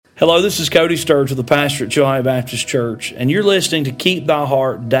Hello, this is Cody Sturge, the pastor at Chilhowee Baptist Church, and you're listening to Keep Thy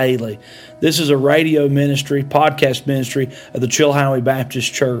Heart Daily. This is a radio ministry, podcast ministry of the Chilhowee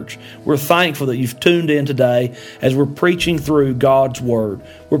Baptist Church. We're thankful that you've tuned in today as we're preaching through God's Word.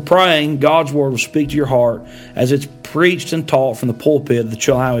 We're praying God's Word will speak to your heart as it's preached and taught from the pulpit of the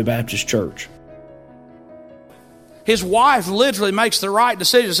Chilhowee Baptist Church. His wife literally makes the right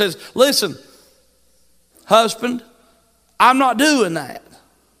decision, says, listen, husband, I'm not doing that.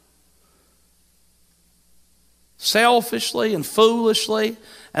 Selfishly and foolishly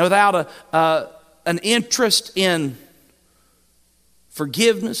and without an interest in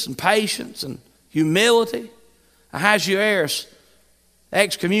forgiveness and patience and humility, Ahasuerus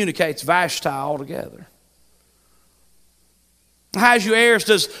excommunicates Vashti altogether. Ahasuerus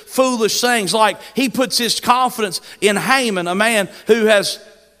does foolish things like he puts his confidence in Haman, a man who has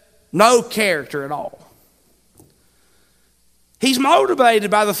no character at all. He's motivated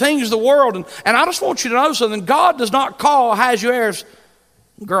by the things of the world. And I just want you to know something. God does not call Ahasuerus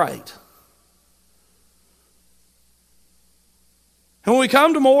great. And when we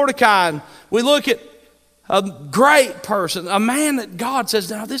come to Mordecai and we look at a great person, a man that God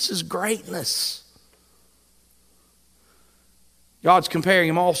says, now this is greatness. God's comparing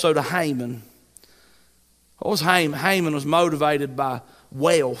him also to Haman. What was Haman? Haman was motivated by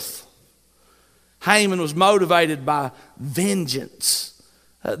wealth. Haman was motivated by vengeance.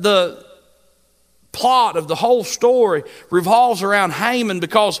 The plot of the whole story revolves around Haman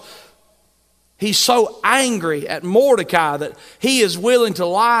because he's so angry at Mordecai that he is willing to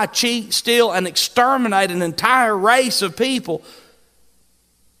lie, cheat, steal, and exterminate an entire race of people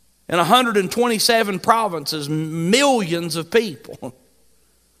in 127 provinces, millions of people,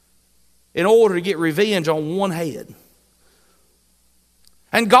 in order to get revenge on one head.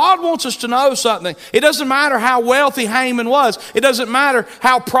 And God wants us to know something. It doesn't matter how wealthy Haman was. It doesn't matter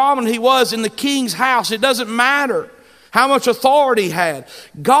how prominent he was in the king's house. It doesn't matter how much authority he had.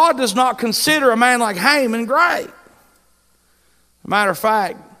 God does not consider a man like Haman great. As a matter of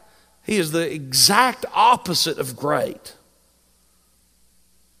fact, he is the exact opposite of great.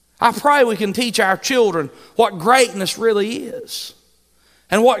 I pray we can teach our children what greatness really is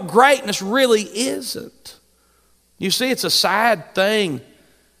and what greatness really isn't. You see, it's a sad thing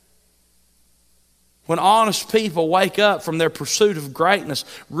when honest people wake up from their pursuit of greatness,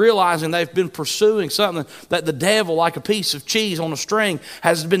 realizing they've been pursuing something that the devil, like a piece of cheese on a string,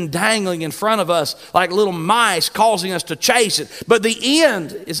 has been dangling in front of us like little mice, causing us to chase it. But the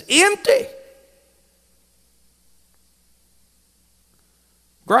end is empty.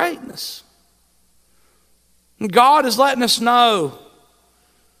 Greatness. And God is letting us know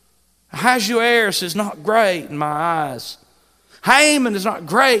Ahasuerus is not great in my eyes. Haman is not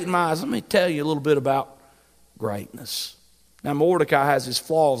great in my eyes. Let me tell you a little bit about greatness. Now, Mordecai has his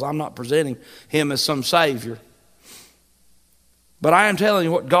flaws. I'm not presenting him as some savior. But I am telling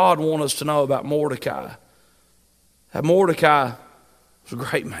you what God wants us to know about Mordecai. That Mordecai was a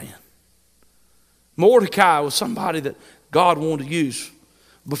great man. Mordecai was somebody that God wanted to use.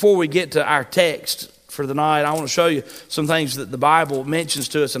 Before we get to our text for the night, I want to show you some things that the Bible mentions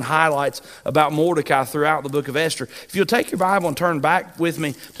to us and highlights about Mordecai throughout the book of Esther. If you'll take your Bible and turn back with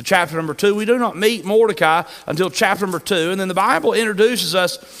me to chapter number 2. We do not meet Mordecai until chapter number 2. And then the Bible introduces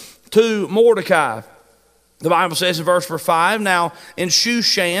us to Mordecai. The Bible says in verse number 5, now in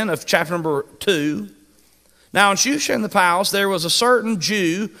Shushan of chapter number 2, now in Shushan the palace there was a certain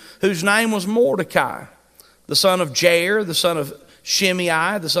Jew whose name was Mordecai, the son of Jair, the son of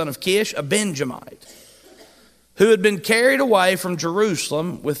Shimei, the son of Kish, a Benjamite, who had been carried away from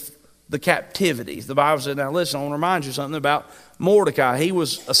Jerusalem with the captivities. The Bible said, now listen, I want to remind you something about Mordecai. He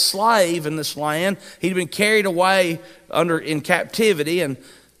was a slave in this land. He'd been carried away in captivity, and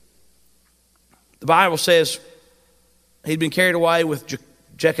the Bible says he'd been carried away with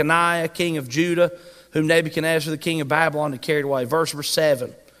Jeconiah, king of Judah, whom Nebuchadnezzar, the king of Babylon, had carried away. Verse number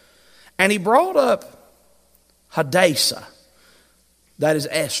 7. And he brought up Hadassah, that is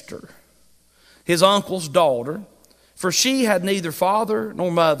Esther, his uncle's daughter, for she had neither father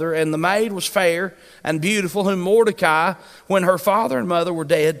nor mother, and the maid was fair and beautiful, whom Mordecai, when her father and mother were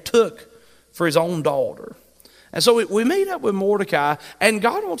dead, took for his own daughter. And so we meet up with Mordecai, and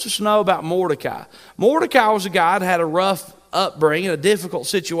God wants us to know about Mordecai. Mordecai was a guy that had a rough upbringing, a difficult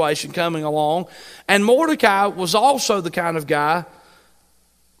situation coming along, and Mordecai was also the kind of guy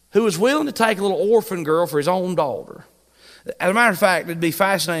who was willing to take a little orphan girl for his own daughter. As a matter of fact, it'd be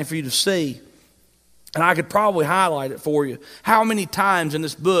fascinating for you to see, and I could probably highlight it for you, how many times in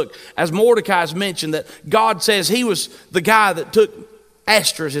this book, as Mordecai's mentioned, that God says he was the guy that took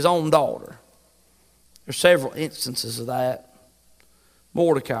Esther as his own daughter. There's several instances of that.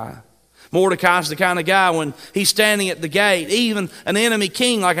 Mordecai. Mordecai's the kind of guy when he's standing at the gate, even an enemy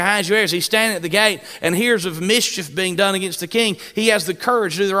king like Ahasuerus, he's standing at the gate and hears of mischief being done against the king. He has the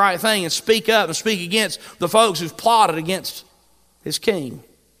courage to do the right thing and speak up and speak against the folks who've plotted against his king.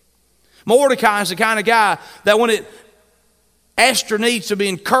 Mordecai is the kind of guy that when Esther needs to be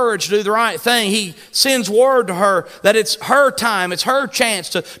encouraged to do the right thing, he sends word to her that it's her time, it's her chance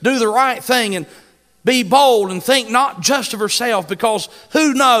to do the right thing and be bold and think not just of herself, because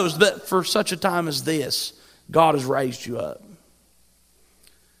who knows that for such a time as this, God has raised you up.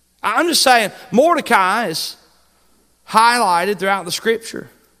 I'm just saying, Mordecai is highlighted throughout the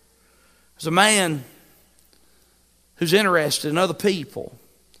Scripture as a man who's interested in other people.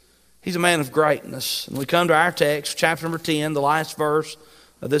 He's a man of greatness. And we come to our text, chapter number 10, the last verse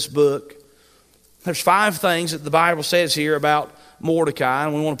of this book. There's 5 things that the Bible says here about Mordecai,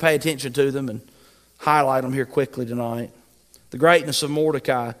 and we want to pay attention to them and highlight them here quickly tonight. The greatness of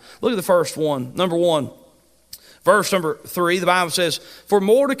Mordecai. Look at the first one. Number 1, verse number 3, the Bible says, "For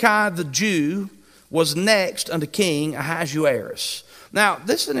Mordecai the Jew was next unto King Ahasuerus." Now,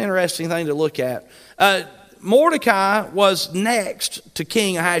 this is an interesting thing to look at. Mordecai was next to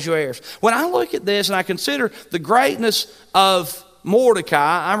King Ahasuerus. When I look at this and I consider the greatness of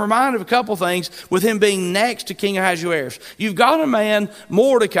Mordecai, I'm reminded of a couple things with him being next to King Ahasuerus. You've got a man,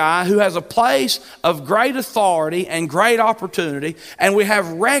 Mordecai, who has a place of great authority and great opportunity, and we have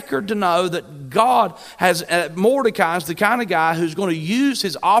record to know that God has, Mordecai is the kind of guy who's going to use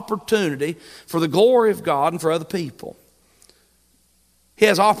his opportunity for the glory of God and for other people. He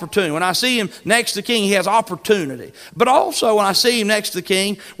has opportunity. When I see him next to the king, he has opportunity. But also when I see him next to the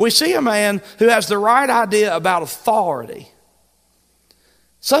king, we see a man who has the right idea about authority.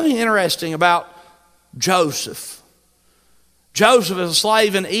 Something interesting about Joseph. Joseph is a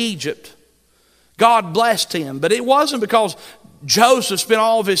slave in Egypt. God blessed him, but it wasn't because Joseph spent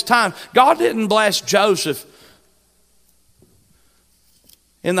all of his time. God didn't bless Joseph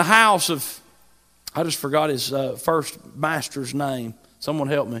in the house of, I just forgot his first master's name. Someone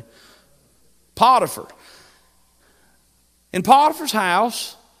help me. Potiphar. In Potiphar's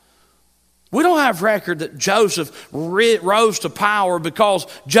house, we don't have record that Joseph rose to power because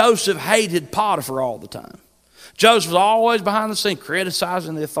Joseph hated Potiphar all the time. Joseph was always behind the scene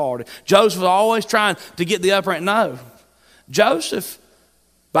criticizing the authority. Joseph was always trying to get the upper hand. No. Joseph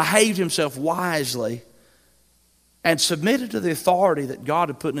behaved himself wisely and submitted to the authority that God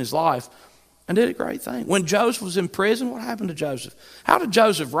had put in his life and did a great thing. When Joseph was in prison, what happened to Joseph? How did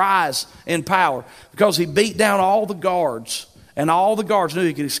Joseph rise in power? Because he beat down all the guards. And all the guards knew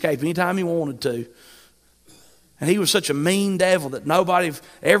he could escape anytime he wanted to. And he was such a mean devil that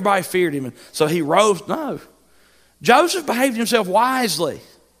everybody feared him. And so he rose. No. Joseph behaved himself wisely.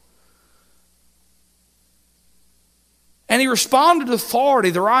 And he responded to authority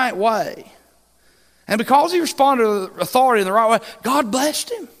the right way. And because he responded to authority in the right way, God blessed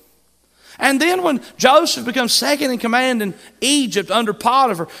him. And then when Joseph becomes second in command in Egypt under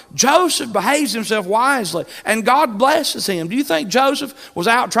Potiphar, Joseph behaves himself wisely and God blesses him. Do you think Joseph was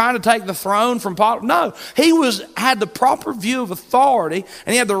out trying to take the throne from Potiphar? No. He had the proper view of authority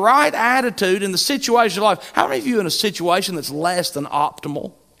and he had the right attitude in the situation of life. How many of you in a situation that's less than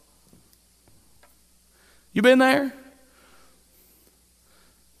optimal? You been there?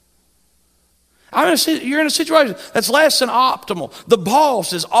 You're in a situation that's less than optimal. The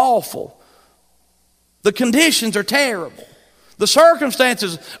boss is awful. The conditions are terrible. The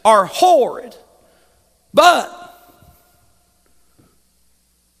circumstances are horrid. But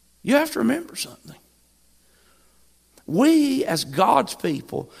you have to remember something. We, as God's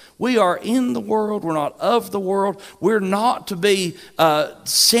people, we are in the world. We're not of the world. We're not to be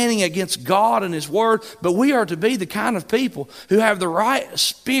sinning against God and His Word, but we are to be the kind of people who have the right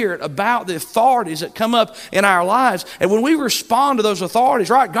spirit about the authorities that come up in our lives. And when we respond to those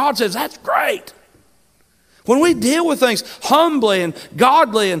authorities, right, God says, that's great. When we deal with things humbly and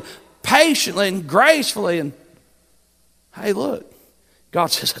godly and patiently and gracefully and, hey, look,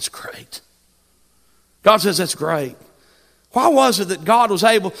 God says that's great. God says that's great. Why was it that God was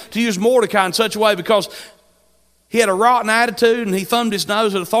able to use Mordecai in such a way? Because he had a rotten attitude and he thumbed his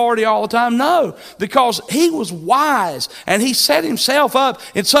nose at authority all the time? No, because he was wise and he set himself up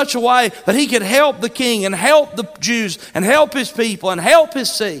in such a way that he could help the king and help the Jews and help his people and help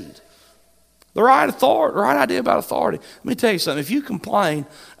his seed. The right idea about authority. Let me tell you something. If you complain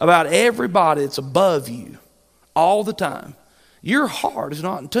about everybody that's above you all the time, your heart is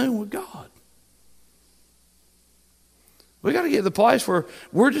not in tune with God. We got to get to the place where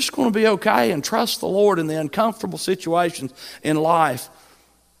we're just going to be okay and trust the Lord in the uncomfortable situations in life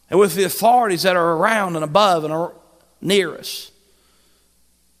and with the authorities that are around and above and are near us.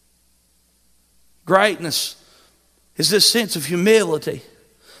 Greatness is this sense of humility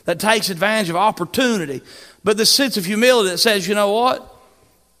that takes advantage of opportunity. But this sense of humility that says, you know what?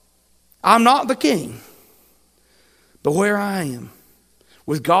 I'm not the king. But where I am,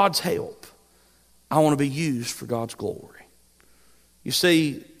 with God's help, I want to be used for God's glory. You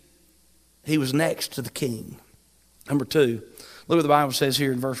see, he was next to the king. Number 2, look what the Bible says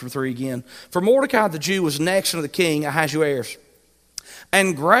here in verse 3 again. For Mordecai the Jew was next to the king Ahasuerus,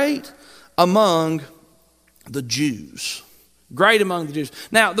 and great among the Jews. Great among the Jews.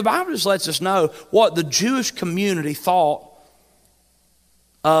 Now, the Bible just lets us know what the Jewish community thought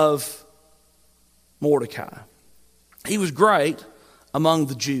of Mordecai. He was great among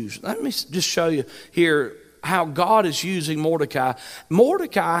the Jews. Let me just show you here how God is using Mordecai.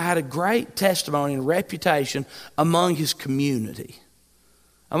 Mordecai had a great testimony and reputation among his community.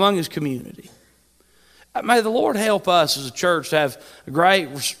 Among his community. May the Lord help us as a church to have a great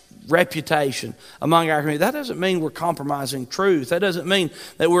reputation among our community. That doesn't mean we're compromising truth. That doesn't mean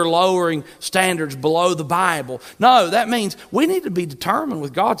that we're lowering standards below the Bible. No, that means we need to be determined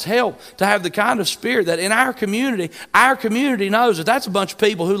with God's help to have the kind of spirit that in our community knows that that's a bunch of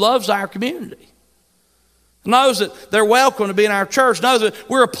people who loves our community. Knows that they're welcome to be in our church. Knows that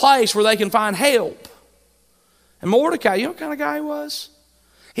we're a place where they can find help. And Mordecai, you know what kind of guy he was?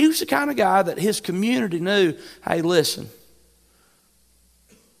 He was the kind of guy that his community knew, hey, listen,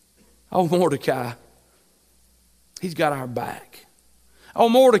 oh, Mordecai, he's got our back. Oh,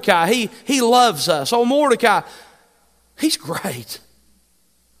 Mordecai, he loves us. Oh, Mordecai, he's great.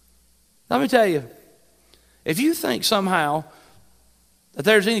 Let me tell you, if you think somehow that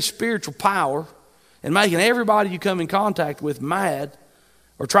there's any spiritual power in making everybody you come in contact with mad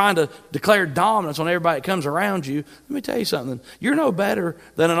or trying to declare dominance on everybody that comes around you, let me tell you something. You're no better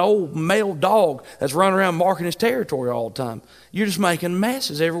than an old male dog that's running around marking his territory all the time. You're just making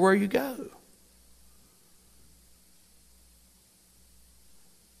messes everywhere you go.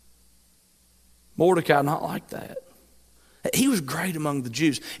 Mordecai, not like that. He was great among the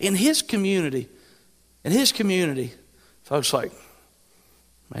Jews. In his community, folks like,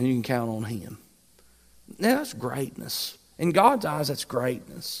 man, you can count on him. Now, that's greatness. In God's eyes, that's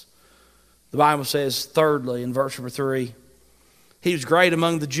greatness. The Bible says, thirdly, in verse number 3, he was great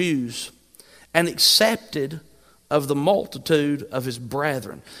among the Jews and accepted of the multitude of his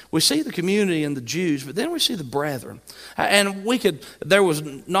brethren. We see the community and the Jews, but then we see the brethren. And there was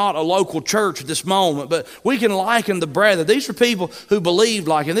not a local church at this moment, but we can liken the brethren. These were people who believed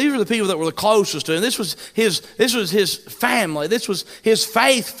like him. These were the people that were the closest to him. This was his family. This was his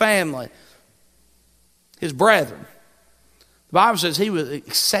faith family. His brethren. The Bible says he was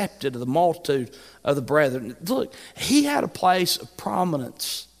accepted of the multitude of the brethren. Look, he had a place of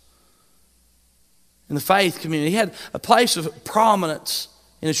prominence in the faith community. He had a place of prominence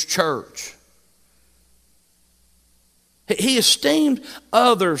in his church. He esteemed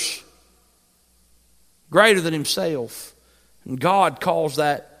others greater than himself. And God calls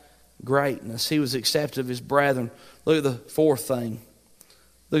that greatness. He was accepted of his brethren. Look at the fourth thing.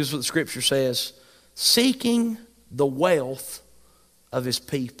 Look at what the scripture says. Seeking the wealth of his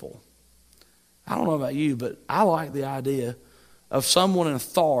people. I don't know about you, but I like the idea of someone in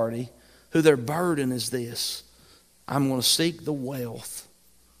authority who their burden is this. I'm going to seek the wealth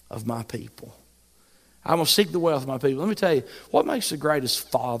of my people. I'm going to seek the wealth of my people. Let me tell you, what makes the greatest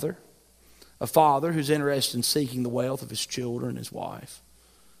father? A father who's interested in seeking the wealth of his children and his wife.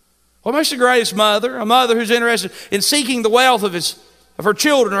 What makes the greatest mother? A mother who's interested in seeking the wealth of her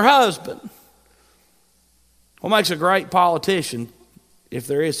children, her husband. What makes a great politician, if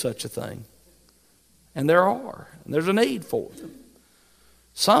there is such a thing? And there are. And there's a need for them.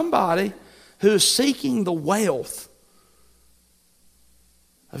 Somebody who is seeking the wealth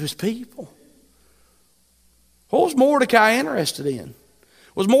of his people. What was Mordecai interested in?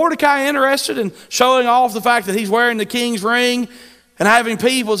 Was Mordecai interested in showing off the fact that he's wearing the king's ring and having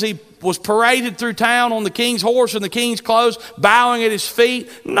people as he was paraded through town on the king's horse and the king's clothes, bowing at his feet?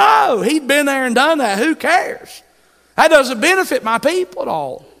 No, he'd been there and done that. Who cares? That doesn't benefit my people at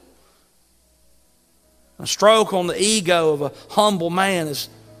all. A stroke on the ego of a humble man is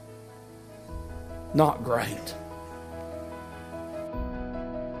not great.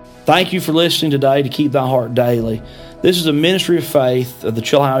 Thank you for listening today to Keep Thy Heart Daily. This is a ministry of faith of the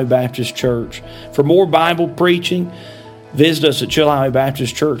Chilhowee Baptist Church. For more Bible preaching, visit us at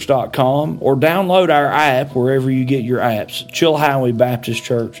chilhoweebaptistchurch.com or download our app wherever you get your apps. Chilhowee Baptist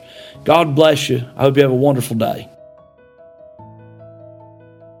Church. God bless you. I hope you have a wonderful day.